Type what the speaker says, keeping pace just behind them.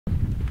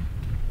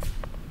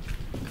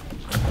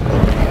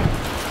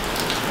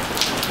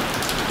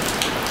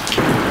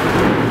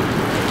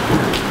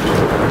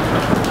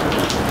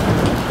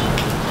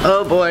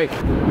Oh boy.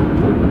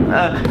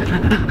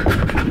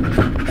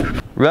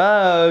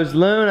 Rose,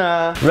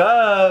 Luna.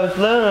 Rose,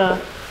 Luna.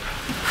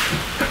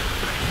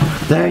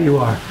 There you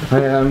are.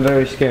 I'm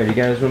very scared. You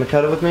guys want to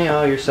cuddle with me?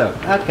 Oh, you're so.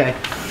 Okay.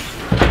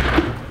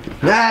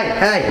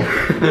 Hey,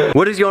 hey.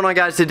 What is going on,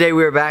 guys? Today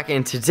we are back,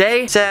 and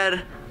today,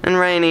 sad and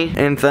rainy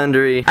and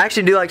thundery. I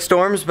actually do like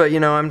storms, but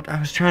you know, I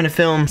was trying to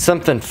film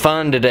something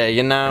fun today,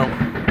 you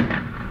know.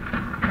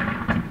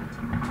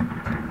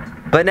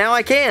 But now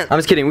I can't. I'm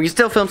just kidding. We can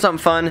still film something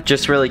fun.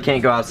 Just really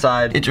can't go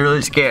outside. It's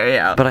really scary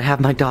out. But I have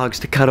my dogs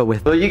to cuddle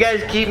with. Will you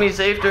guys keep me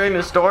safe during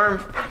the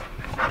storm?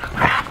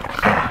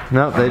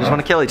 Nope, they just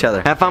want to kill each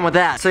other. Have fun with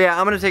that. So yeah,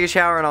 I'm gonna take a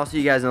shower and I'll see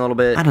you guys in a little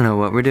bit. I don't know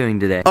what we're doing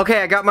today.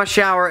 Okay, I got my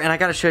shower and I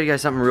gotta show you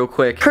guys something real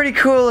quick. Pretty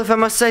cool, if I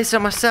must say so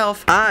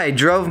myself. I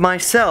drove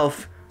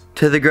myself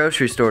to the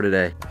grocery store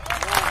today.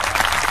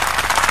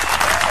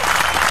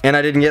 And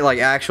I didn't get like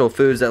actual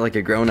foods that like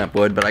a grown-up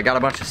would, but I got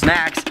a bunch of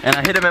snacks and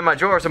I hid them in my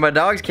drawer so my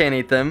dogs can't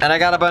eat them. And I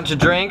got a bunch of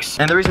drinks,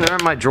 and the reason they're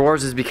in my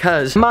drawers is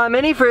because my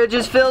mini fridge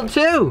is filled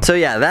too. So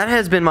yeah, that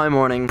has been my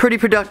morning. Pretty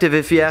productive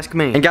if you ask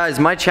me. And guys,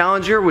 my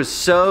Challenger was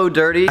so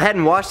dirty. I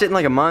hadn't washed it in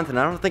like a month, and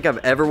I don't think I've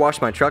ever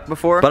washed my truck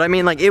before. But I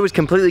mean, like, it was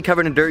completely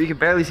covered in dirt. You could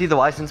barely see the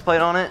license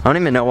plate on it. I don't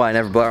even know why I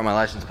never blew out my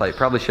license plate.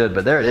 Probably should,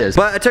 but there it is.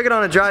 But I took it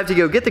on a drive to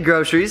go get the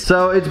groceries.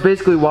 So it's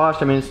basically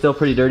washed. I mean, it's still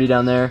pretty dirty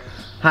down there.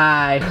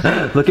 Hi.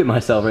 Look at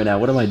myself right now.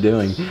 What am I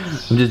doing?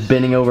 I'm just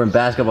bending over in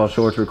basketball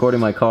shorts recording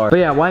my car. But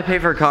yeah, why pay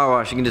for a car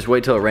wash? You can just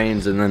wait till it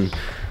rains and then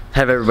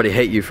have everybody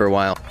hate you for a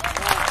while.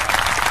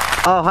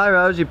 Oh, hi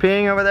Rose, you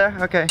peeing over there?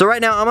 Okay. So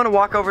right now, I'm gonna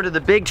walk over to the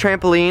big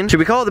trampoline. Should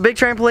we call it the big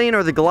trampoline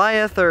or the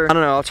Goliath, or? I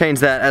don't know, I'll change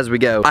that as we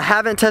go. I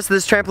haven't tested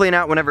this trampoline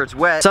out whenever it's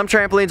wet. Some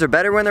trampolines are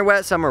better when they're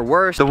wet, some are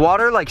worse. The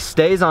water like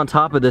stays on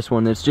top of this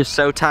one. It's just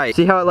so tight.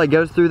 See how it like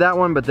goes through that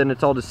one, but then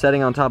it's all just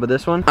setting on top of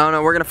this one? I don't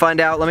know, we're gonna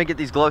find out. Let me get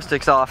these glow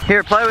sticks off.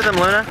 Here, play with them,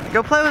 Luna.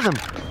 Go play with them.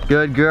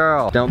 Good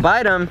girl. Don't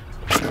bite them.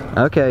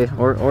 Okay,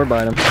 or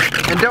bite them.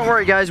 And don't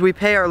worry guys, we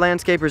pay our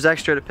landscapers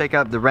extra to pick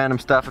up the random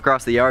stuff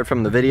across the yard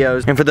from the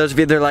videos. And for those of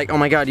you that are like, oh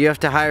my god, you have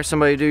to hire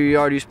somebody to do your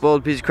yard, you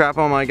spoiled piece of crap,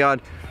 oh my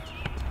god.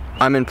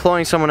 I'm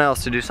employing someone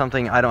else to do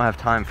something I don't have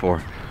time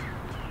for.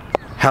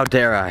 How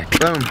dare I?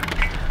 Boom.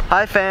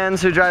 Hi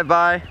fans who drive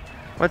by.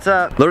 What's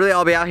up? Literally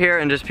I'll be out here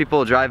and just people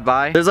will drive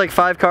by. There's like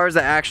 5 cars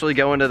that actually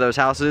go into those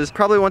houses.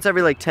 Probably once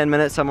every like 10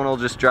 minutes someone will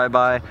just drive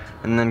by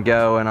and then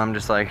go, and I'm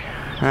just like,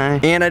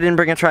 hi. And I didn't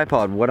bring a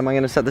tripod. What am I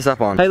gonna set this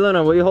up on? Hey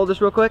Luna, will you hold this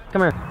real quick?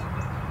 Come here.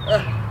 I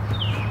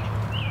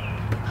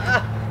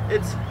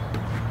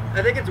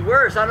think it's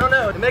worse. I don't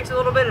know. It makes a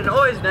little bit of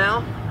noise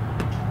now.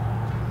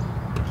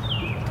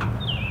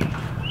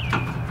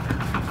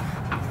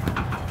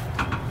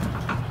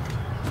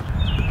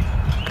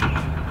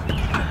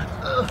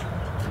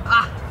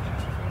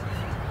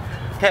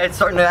 Okay, it's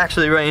starting to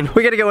actually rain.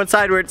 We gotta go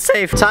inside where it's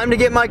safe. Time to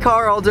get my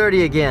car all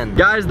dirty again.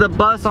 Guys, the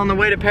bus on the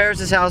way to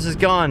Paris's house is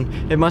gone.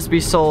 It must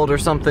be sold or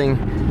something.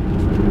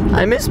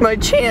 I missed my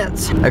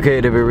chance.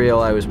 Okay, to be real,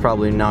 I was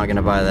probably not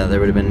gonna buy that. There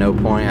would have been no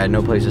point. I had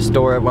no place to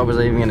store it. What was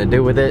I even gonna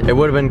do with it? It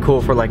would have been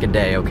cool for like a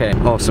day, okay?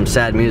 Oh, some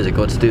sad music.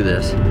 Let's do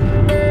this.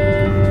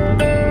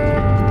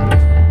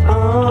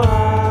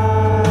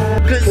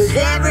 Cause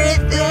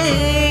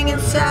everything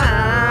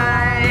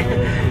inside,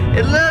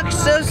 it looks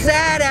so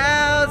sad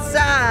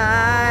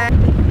outside.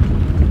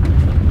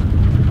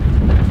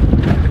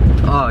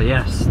 Oh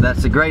yes,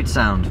 that's a great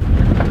sound.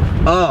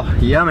 Oh,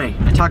 yummy.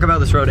 I talk about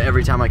this road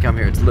every time I come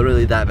here. It's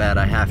literally that bad.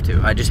 I have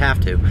to. I just have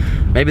to.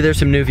 Maybe there's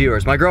some new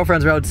viewers. My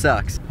girlfriend's road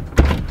sucks.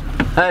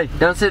 Hey,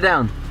 don't sit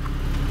down.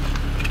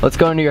 Let's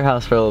go into your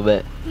house for a little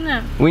bit.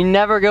 No. We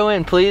never go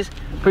in, please.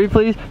 Pretty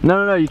please?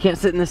 No, you can't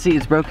sit in the seat.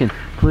 It's broken.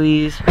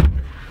 Please.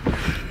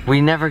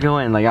 We never go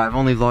in. Like, I've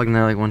only vlogged in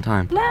there like one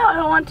time. No, I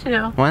don't want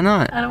to. Why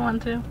not? I don't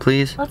want to.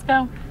 Please? Let's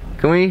go.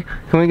 Can we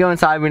go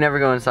inside? We never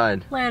go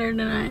inside. Later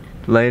tonight.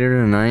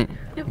 Later tonight?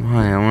 Yep.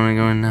 Why? I want to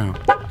go in now.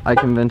 I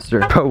convinced her.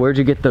 Bro, where'd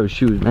you get those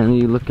shoes, man?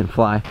 You looking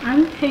fly.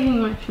 I'm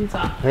taking my shoes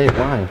off. Hey,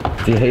 why?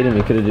 If you hate him,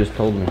 you could have just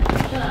told me.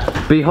 Shut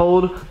up.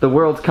 Behold, the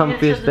world's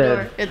comfiest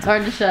bed. It's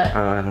hard to shut.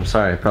 I'm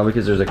sorry. Probably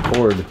because there's a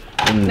cord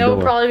in the door.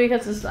 No, probably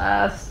because it's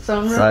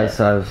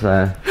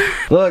sunroof.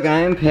 Look, I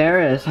am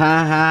Paris.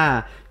 Ha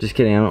ha. Just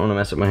kidding. I don't want to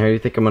mess up my hair. You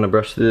think I'm gonna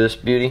brush through this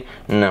beauty?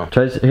 No.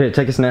 Here,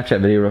 take a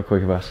Snapchat video real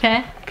quick of us.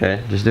 Okay.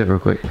 Okay. Just do it real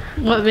quick.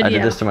 What video? I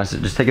did this to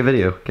myself. Just take a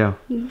video. Go.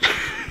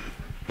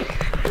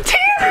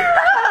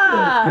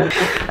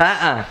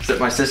 Except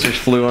my sisters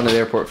flew onto the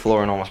airport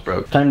floor and almost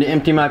broke. Time to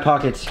empty my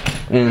pockets.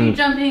 And are you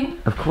jumping?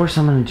 Of course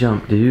I'm gonna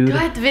jump, dude. Do I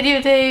have to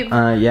videotape?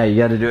 Yeah, you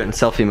gotta do it in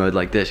selfie mode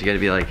like this. You gotta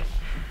be like,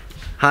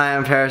 hi,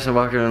 I'm Paris and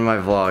welcome to my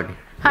vlog.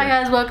 Hi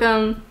guys,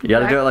 welcome. You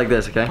gotta do it like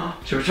this, okay?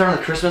 Should we turn on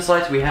the Christmas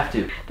lights? We have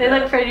to. They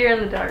look prettier in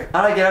the dark.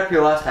 How'd I get up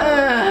here last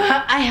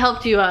time? I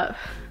helped you up.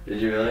 Did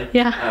you really?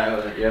 Yeah.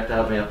 Alright, you have to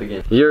help me up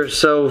again. You're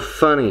so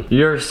funny.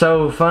 You're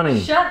so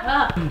funny. Shut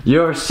up.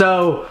 You're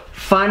so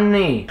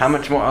funny. How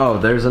much more? Oh,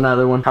 there's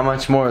another one. How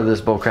much more of this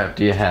bullcrap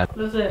do you have?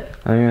 That's it.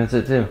 I think that's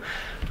it too.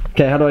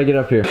 Okay, how do I get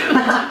up here?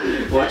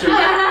 Watch your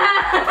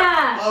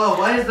back. Oh,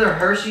 why is there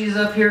Hershey's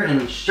up here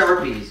and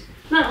Sharpies?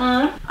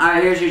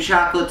 Alright, here's your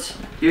chocolates.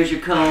 Here's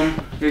your comb.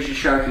 Here's your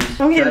Sharpies.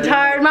 I'm getting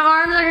tired. My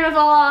arms are gonna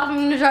fall off. I'm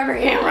gonna drop your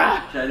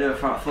camera. Should I do a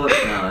front flip?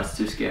 No, that's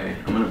too scary.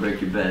 I'm gonna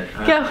break your bed.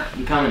 Right, Go.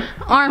 I'm coming.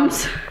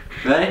 Arms.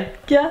 Ready?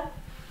 Yeah.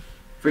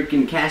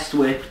 Freaking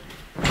castaway.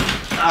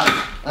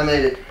 Ah, I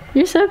made it.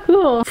 You're so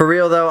cool. For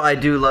real though, I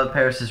do love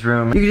Paris's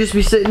room. You could just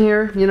be sitting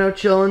here, you know,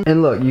 chilling.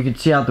 And look, you can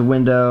see out the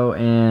window,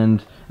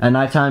 and at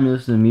nighttime you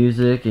listen to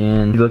music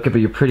and you look up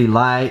at your pretty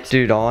lights.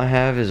 Dude, all I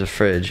have is a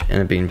fridge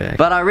and a beanbag.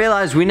 But I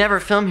realized we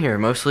never film here,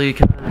 mostly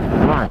because,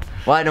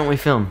 why don't we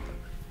film?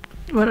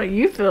 What do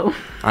you feel?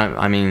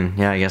 I mean,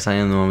 yeah, I guess I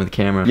am the one with the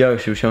camera. Yo,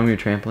 should we show him your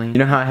trampoline? You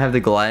know how I have the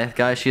Goliath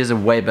guy? She has a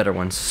way better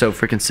one. So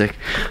freaking sick.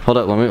 Hold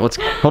up,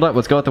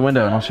 let's go out the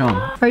window and I'll show him.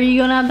 Are you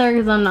going out there?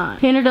 Because I'm not.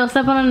 Tanner, don't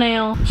step on a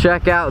nail.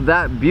 Check out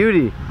that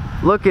beauty.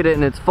 Look at it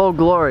in its full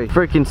glory.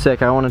 Freaking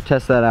sick. I want to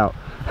test that out.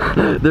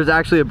 There's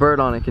actually a bird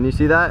on it. Can you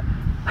see that?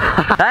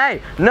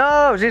 Hey,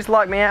 no, she just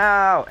locked me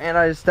out and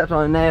I just stepped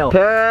on a nail.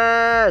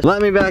 Paris,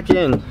 let me back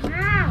in.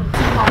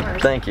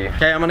 Thank you.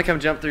 Okay, I'm gonna come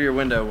jump through your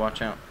window.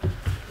 Watch out.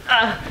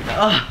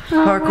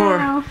 Parkour.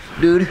 Wow.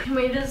 Dude. Can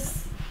we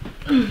just,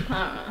 I don't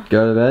know.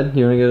 Go to bed?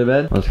 You wanna go to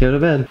bed? Let's go to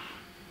bed.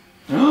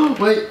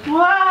 Wait.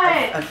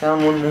 What? I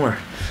found one more.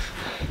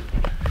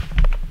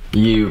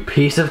 You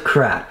piece of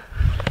crap.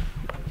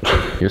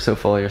 You're so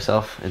full of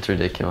yourself, it's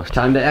ridiculous.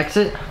 Time to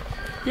exit?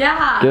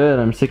 Yeah. Good,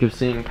 I'm sick of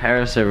seeing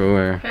Paris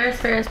everywhere. Paris.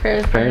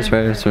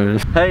 Paris.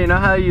 Hey, you know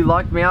how you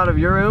locked me out of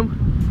your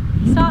room?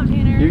 Stop,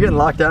 Tanner. You're getting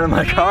locked out of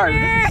my car.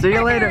 Tanner. See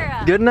you later.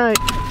 Good night.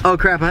 Oh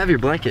crap, I have your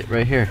blanket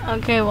right here.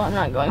 Okay, well I'm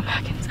not going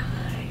back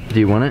inside. Do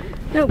you want it?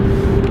 Nope.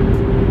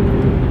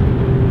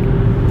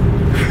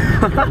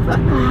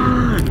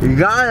 You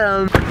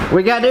got him.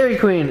 We got Dairy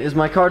Queen. Is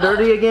my car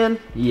dirty again?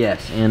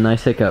 Yes, and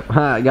nice hiccup.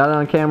 Ha, got it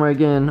on camera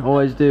again.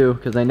 Always do,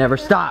 because they never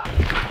stop.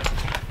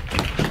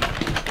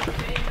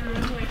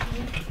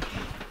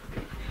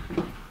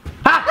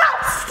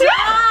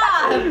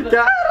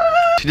 Stop!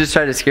 She just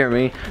tried to scare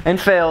me and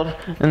failed,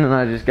 and then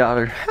I just got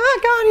her. I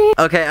got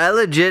it. Okay, I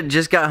legit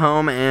just got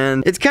home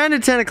and it's kind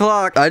of 10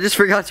 o'clock. I just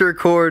forgot to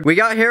record. We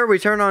got here, we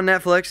turned on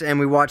Netflix, and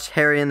we watched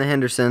Harry and the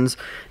Hendersons.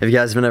 If you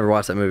guys have never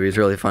watched that movie, it's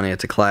really funny.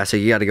 It's a classic.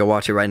 You got to go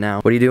watch it right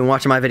now. What are you doing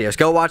watching my videos?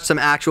 Go watch some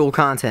actual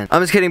content.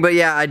 I'm just kidding, but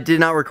yeah, I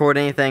did not record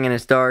anything and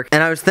it's dark.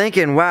 And I was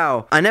thinking,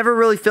 wow, I never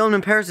really filmed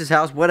in Paris's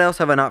house. What else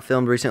have I not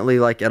filmed recently,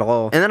 like at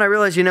all? And then I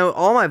realized, you know,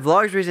 all my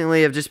vlogs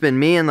recently have just been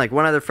me and like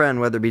one other friend,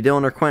 whether it be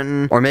Dylan or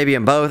Quentin, or maybe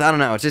in both. I don't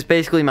know. It's just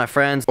basically my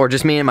friends, or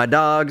just me and my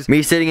dogs,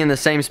 me sitting in the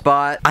same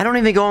spot. I don't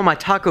even go on my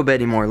taco bed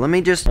anymore. Let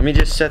me just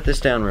set this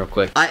down real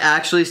quick. I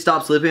actually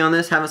stopped sleeping on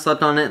this. Haven't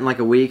slept on it in like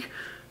a week.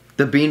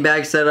 The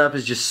beanbag setup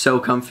is just so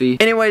comfy.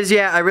 Anyways,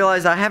 yeah, I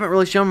realized I haven't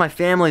really shown my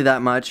family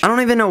that much. I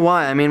don't even know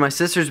why. I mean, my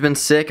sister's been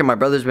sick and my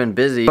brother's been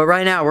busy. But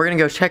right now, we're gonna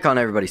go check on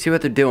everybody, see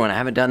what they're doing. I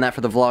haven't done that for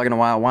the vlog in a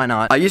while. Why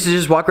not? I used to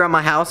just walk around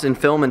my house and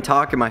film and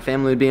talk and my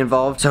family would be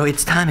involved. So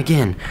it's time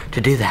again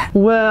to do that.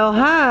 Well,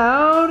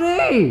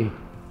 howdy.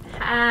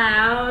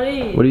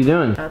 Howdy. What are you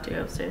doing? About to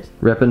go upstairs.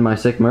 Repping my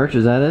sick merch,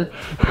 is that it?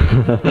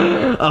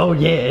 Oh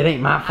yeah, it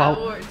ain't my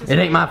fault. It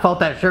ain't my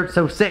fault that shirt's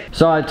so sick.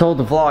 So I told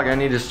the vlog I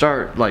need to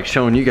start like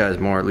showing you guys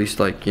more, at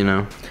least like, you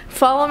know.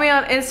 Follow me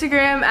on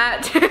Instagram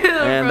at Taylor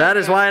And that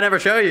is why I never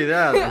show you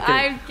that.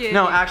 I'm kidding.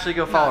 No, actually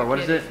go follow her. What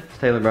is it? It's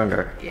Taylor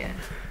Braungardt. Yeah.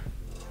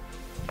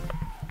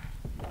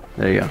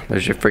 There you go.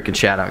 There's your freaking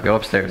shout out. Go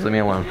upstairs. Leave me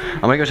alone.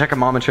 I'm gonna go check on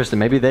Mom and Tristan.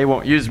 Maybe they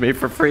won't use me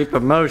for free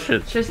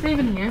promotion. Tristan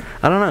even here?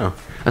 I don't know.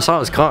 I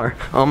saw his car.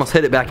 I almost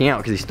hit it backing out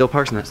because he still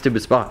parks in that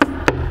stupid spot.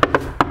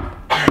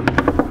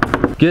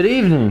 Good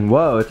evening.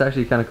 Whoa, it's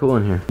actually kind of cool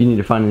in here. You need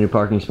to find a new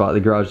parking spot. The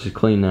garage is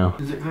clean now.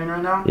 Is it clean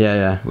right now?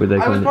 Yeah. I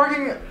was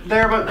parking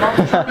there, but not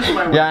the truck is in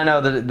my way. Yeah, I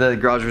know. The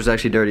garage was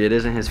actually dirty. It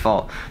isn't his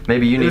fault.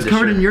 Maybe you need It was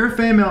covered in your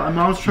fan mail and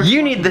Mom's truck.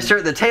 You need the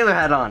shirt that Taylor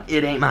had on.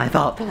 It ain't my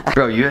fault.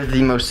 Bro, you have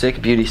the most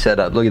sick beauty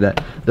setup. Look at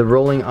that. The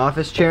rolling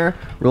office chair.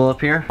 Roll up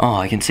here. Oh,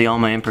 I can see all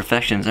my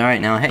imperfections. All right,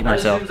 now I hate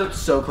myself. It zooms up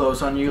so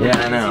close on you. Yeah, Like,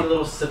 I you know. can see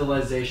little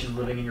civilizations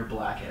living in your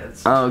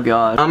blackheads. Oh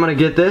God. I'm gonna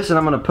get this and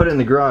I'm gonna put it in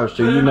the garage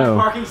so you know.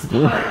 Parking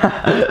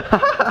spot.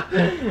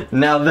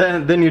 Now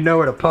then you know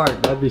where to park.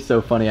 That'd be so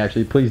funny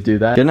actually. Please do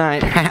that. Good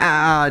night.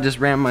 I just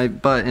rammed my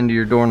butt into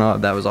your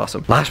doorknob. That was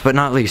awesome. Last but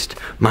not least,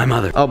 my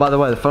mother. Oh, by the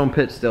way, the foam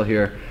pit's still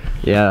here.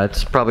 Yeah,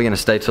 it's probably gonna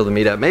stay till the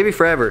meetup. Maybe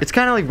forever. It's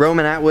kind of like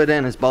Roman Atwood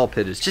and his ball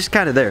pit. It's just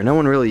kind of there. No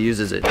one really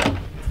uses it.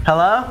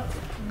 Hello?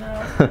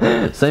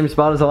 No. Same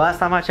spot as the last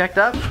time I checked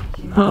up?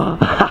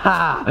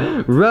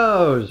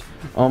 Rose!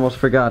 Almost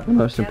forgot the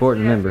most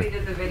important member. We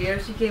did the video.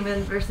 She came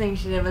in, first thing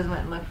she did was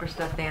went and looked for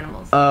stuffed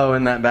animals. Oh,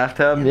 in that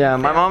bathtub? Yeah,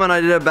 my mom and I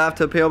did a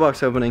bathtub PO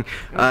box opening.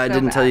 I so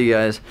didn't tell bad. you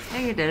guys. Yeah,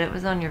 you did. It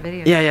was on your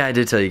video. Yeah, I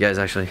did tell you guys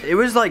actually. It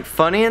was like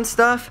funny and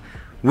stuff.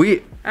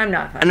 I'm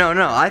not funny. No,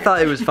 I thought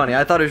it was funny.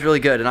 I thought it was really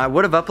good and I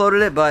would have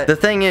uploaded it, but the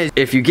thing is,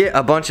 if you get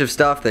a bunch of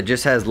stuff that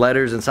just has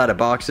letters inside of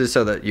boxes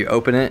so that you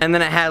open it, and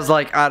then it has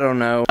like, I don't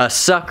know, a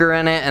sucker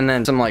in it, and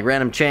then some like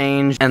random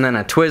change, and then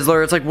a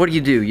Twizzler, it's like, what do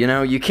you do, you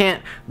know? You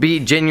can't be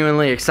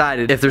genuinely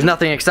excited if there's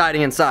nothing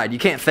exciting inside. You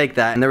can't fake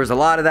that, and there was a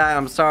lot of that,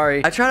 I'm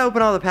sorry. I try to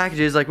open all the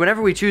packages, like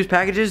whenever we choose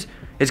packages,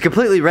 It's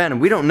completely random.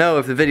 We don't know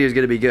if the video is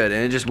gonna be good,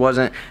 and it just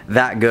wasn't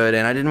that good,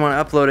 and I didn't want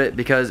to upload it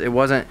because it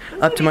wasn't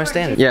up to my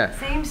standards. Yeah.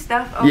 Same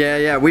stuff.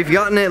 Yeah. We've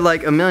gotten it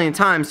like a million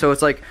times, so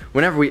it's like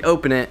whenever we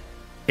open it,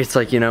 it's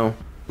like, you know,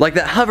 like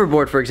that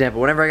hoverboard, for example.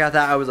 Whenever I got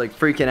that, I was like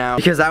freaking out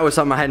because that was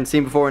something I hadn't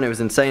seen before and it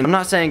was insane. I'm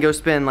not saying go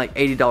spend like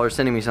 $80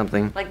 sending me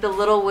something. Like the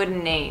little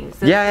wooden names.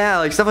 Yeah,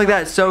 like stuff like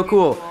that is so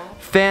cool.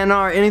 Fan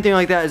art, anything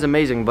like that is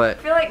amazing, but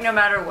I feel like no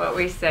matter what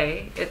we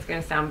say, it's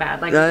gonna sound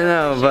bad. Like I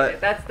know, but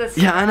that's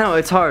the yeah, I know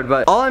it's hard,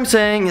 but all I'm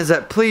saying is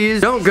that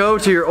please don't go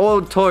to your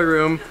old toy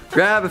room,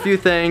 grab a few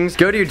things,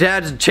 go to your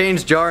dad's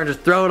change jar and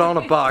just throw it all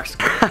in a box.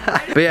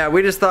 But yeah,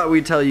 we just thought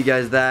we'd tell you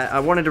guys that. I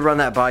wanted to run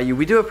that by you.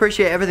 We do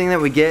appreciate everything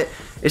that we get.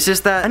 It's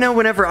just that I know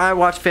whenever I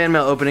watch fan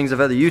mail openings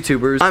of other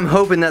YouTubers, I'm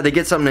hoping that they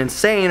get something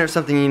insane or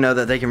something, you know,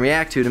 that they can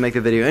react to make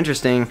the video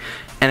interesting.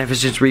 And if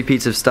it's just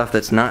repeats of stuff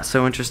that's not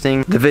so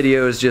interesting, the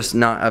video is just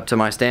not up to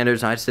my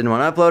standards. I just didn't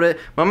want to upload it.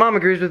 My mom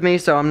agrees with me,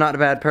 so I'm not a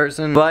bad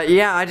person. But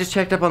yeah, I just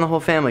checked up on the whole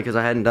family because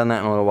I hadn't done that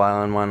in a little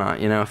while, and why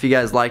not? You know, if you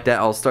guys like that,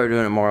 I'll start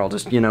doing it more. I'll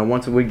just, you know,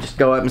 once a week, just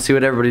go up and see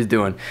what everybody's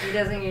doing. He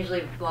doesn't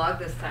usually vlog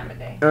this time of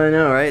day. I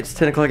know, right? It's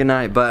 10 o'clock at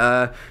night.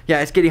 But yeah,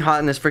 it's getting hot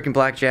in this freaking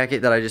black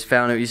jacket that I just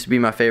found. It used to be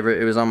my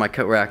favorite. It was on my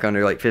coat rack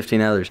under like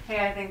 15 others.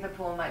 Hey, I think the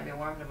pool might be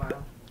warm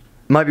tomorrow.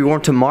 Might be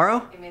warm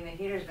tomorrow? I mean, the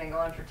heater's been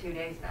going for 2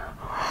 days now.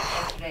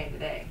 Yesterday and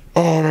today.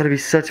 Oh, that'd be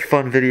such a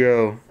fun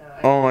video.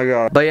 Oh my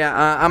god. But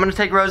yeah, I'm gonna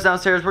take Rose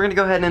downstairs. We're gonna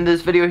go ahead and end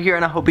this video here,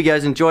 and I hope you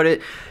guys enjoyed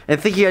it. And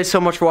thank you guys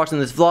so much for watching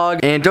this vlog.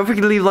 And don't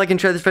forget to leave a like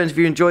and share with friends if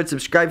you enjoyed.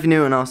 Subscribe if you're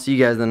new, and I'll see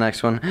you guys in the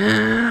next one.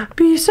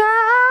 Peace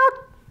out.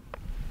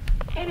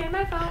 It ain't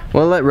my fault.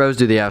 Well, let Rose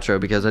do the outro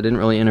because I didn't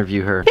really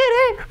interview her.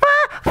 It ain't